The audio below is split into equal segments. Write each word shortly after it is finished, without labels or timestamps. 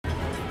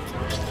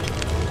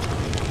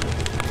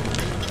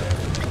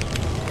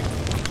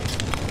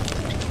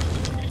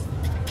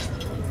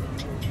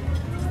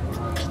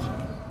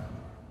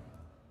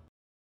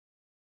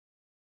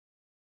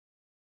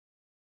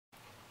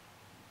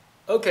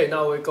Okay,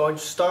 now we're going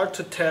to start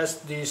to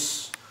test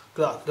this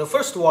Glock. The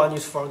first one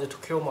is from the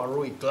Tokyo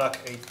Marui Glock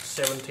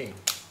 817.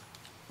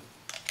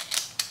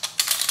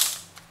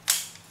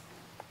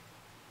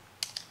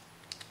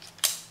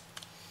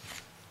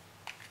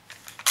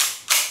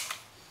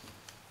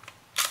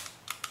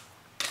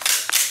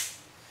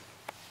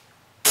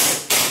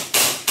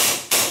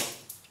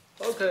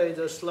 Okay,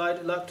 the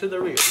slide lock to the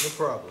rear, no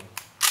problem.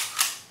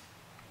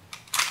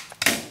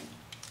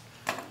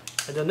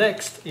 And the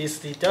next is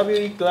the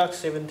WE Glock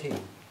 17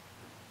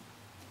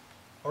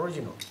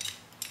 original.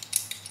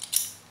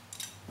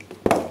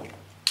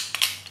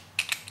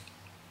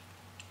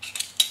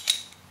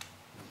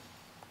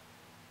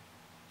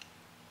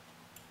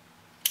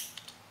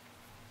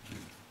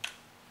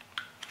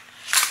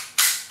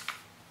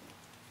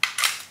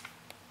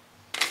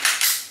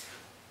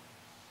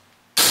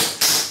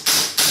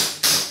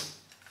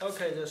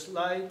 Okay, the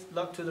slide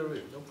lock to the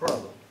rear, no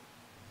problem.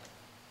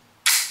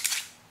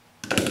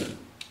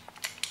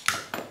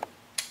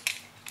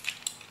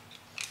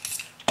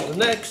 The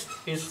next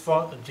is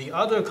from the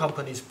other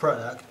company's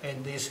product,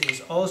 and this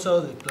is also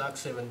the Glock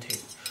 17.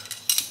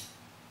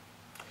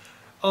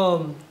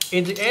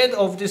 In the end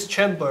of this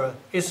chamber,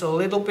 it's a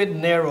little bit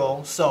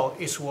narrow, so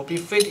it will be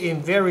fit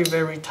in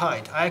very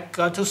tight. I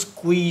got to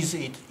squeeze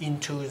it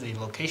into the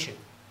location.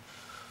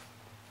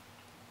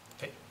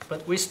 Okay,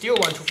 but we still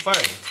want to fire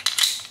it.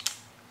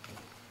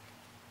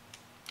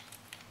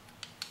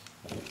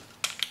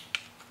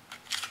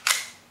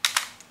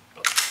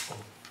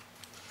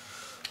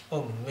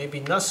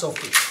 Maybe not so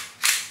fit,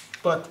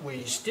 but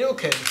we still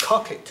can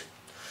cock it.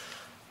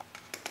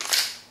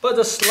 But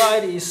the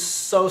slide is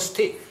so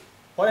stiff,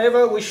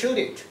 whenever we shoot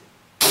it.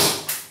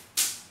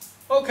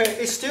 Okay,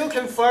 it still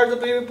can fire the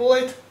baby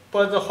bullet,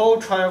 but the whole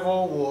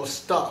travel will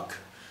stuck.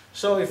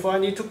 So if I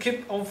need to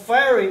keep on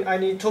firing, I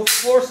need to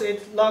force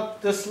it,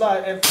 lock the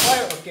slide and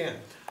fire again.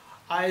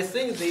 I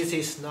think this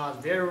is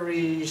not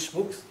very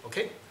smooth,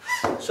 okay?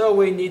 So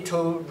we need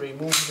to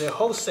remove the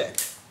whole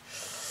set.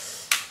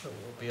 It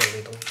will be a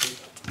little bit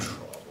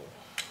trouble.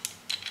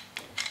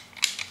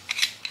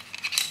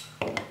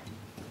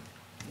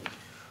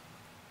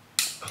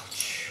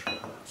 Ouch,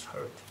 that's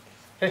hurt.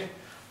 Okay,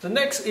 the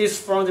next is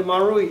from the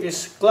Marui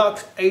is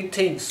Glock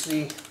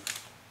 18C.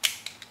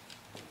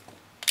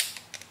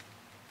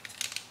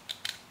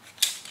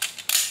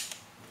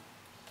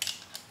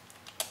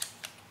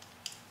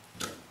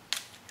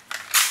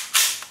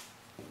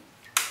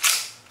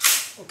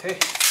 Okay.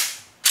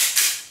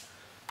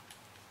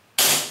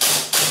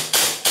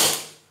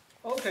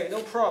 Okay,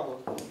 no problem.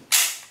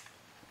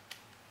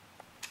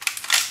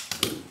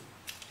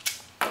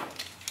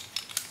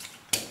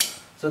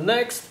 The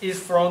next is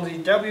from the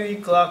WE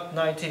Glock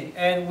 19,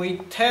 and we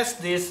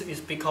test this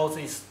is because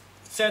it's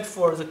set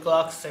for the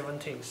Glock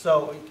 17.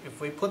 So if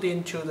we put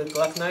into the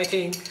Glock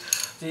 19,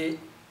 the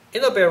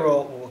inner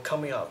barrel will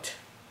come out.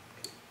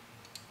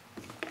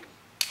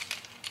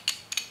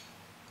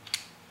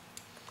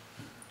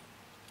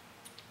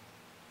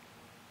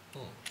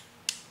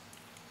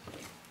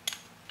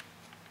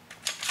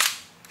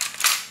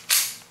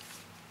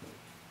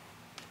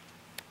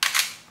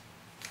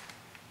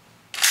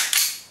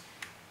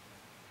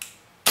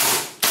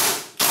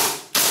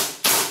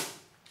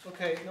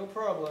 Okay, no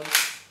problem.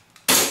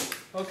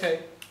 Okay.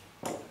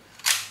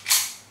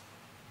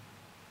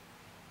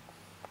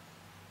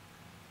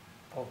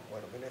 Oh,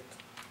 wait a minute.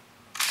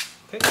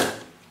 Okay.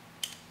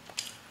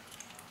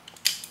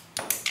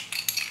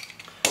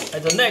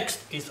 And the next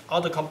is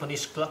other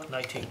company's Glock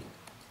 19.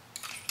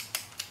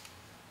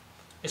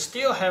 It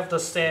still have the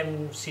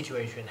same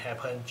situation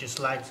happen just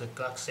like the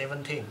Glock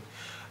 17.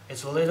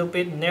 It's a little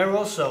bit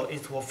narrow, so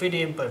it will fit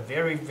in, but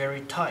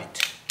very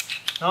tight.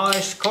 Now,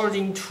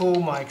 according to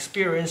my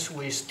experience,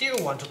 we still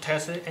want to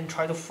test it and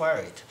try to fire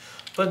it.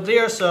 But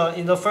there's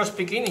in the first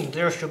beginning,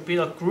 there should be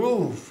a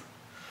groove,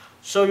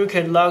 so you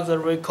can lock the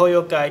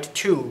recoil guide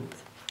tube.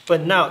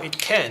 But now it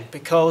can't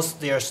because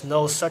there's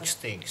no such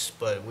things.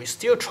 But we're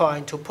still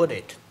trying to put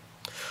it.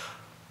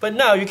 But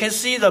now you can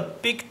see the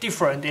big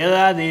difference, and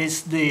that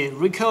is the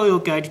recoil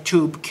guide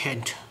tube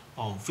can't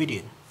fit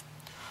in.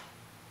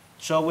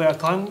 So we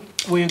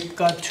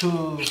got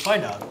to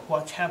find out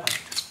what happened.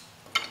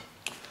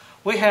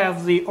 We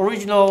have the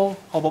original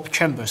hop-up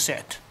chamber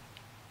set.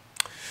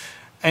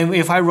 And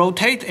if I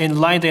rotate and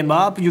line them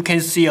up, you can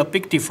see a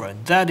big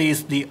difference. That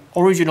is, the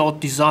original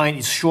design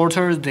is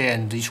shorter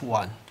than this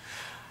one.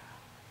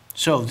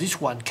 So this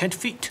one can't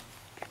fit.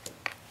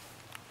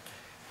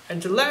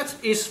 And the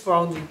last is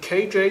from the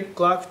KJ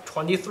Glock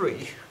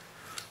 23.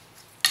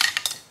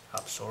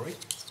 I'm sorry.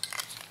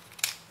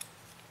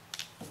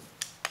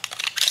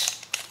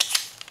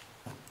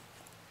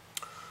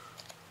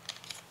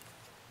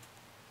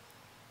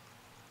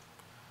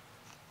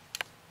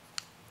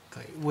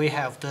 Okay, we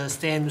have the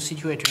same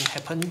situation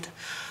happened.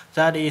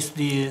 That is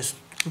the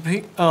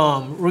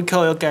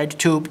recoil guide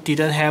tube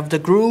didn't have the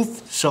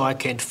groove, so I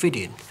can't fit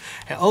in.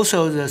 And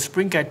also the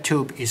spring guide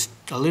tube is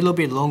a little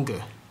bit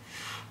longer.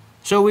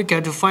 So we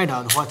got to find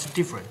out what's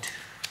different.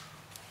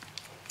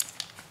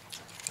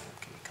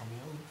 Okay, coming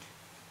out.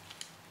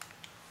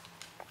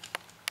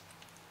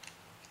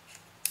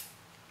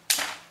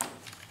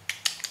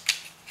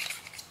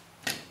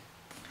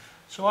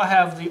 So I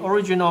have the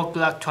original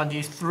Glock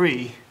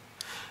 23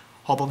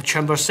 hop-up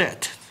chamber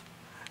set.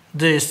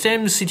 The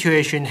same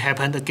situation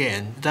happened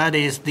again. That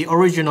is, the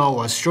original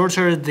was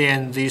shorter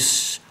than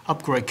this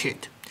upgrade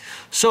kit.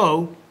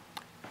 So,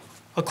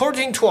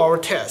 according to our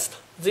test,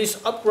 this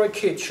upgrade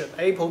kit should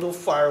be able to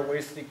fire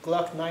with the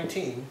Glock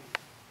 19,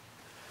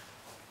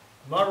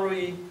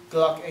 Marui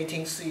Glock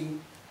 18C,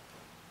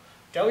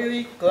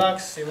 WE Glock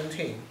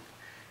 17,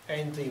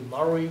 and the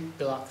Marui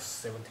Glock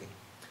 17.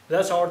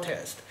 That's our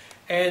test.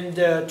 And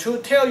to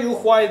tell you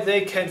why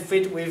they can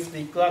fit with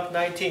the Glock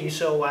 19,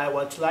 so I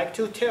would like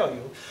to tell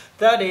you,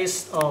 that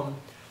is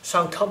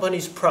some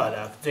company's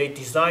product. They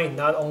design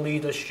not only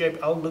the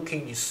shape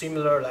outlooking is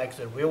similar like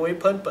the real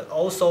weapon, but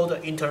also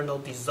the internal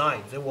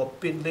design. They were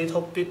a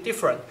little bit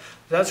different.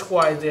 That's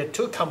why the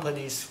two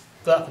companies,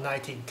 Glock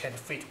 19 can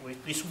fit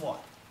with this one.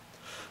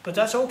 But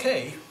that's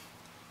okay,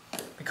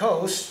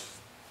 because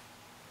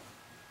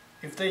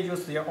if they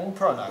use their own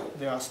product,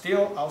 they are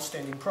still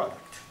outstanding product.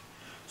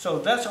 So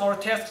that's our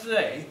test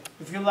today.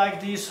 If you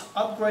like this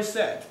upgrade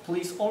set,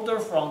 please order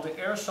from the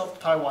AirSoft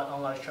Taiwan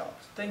online shop.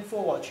 Thanks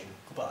for watching.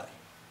 Goodbye.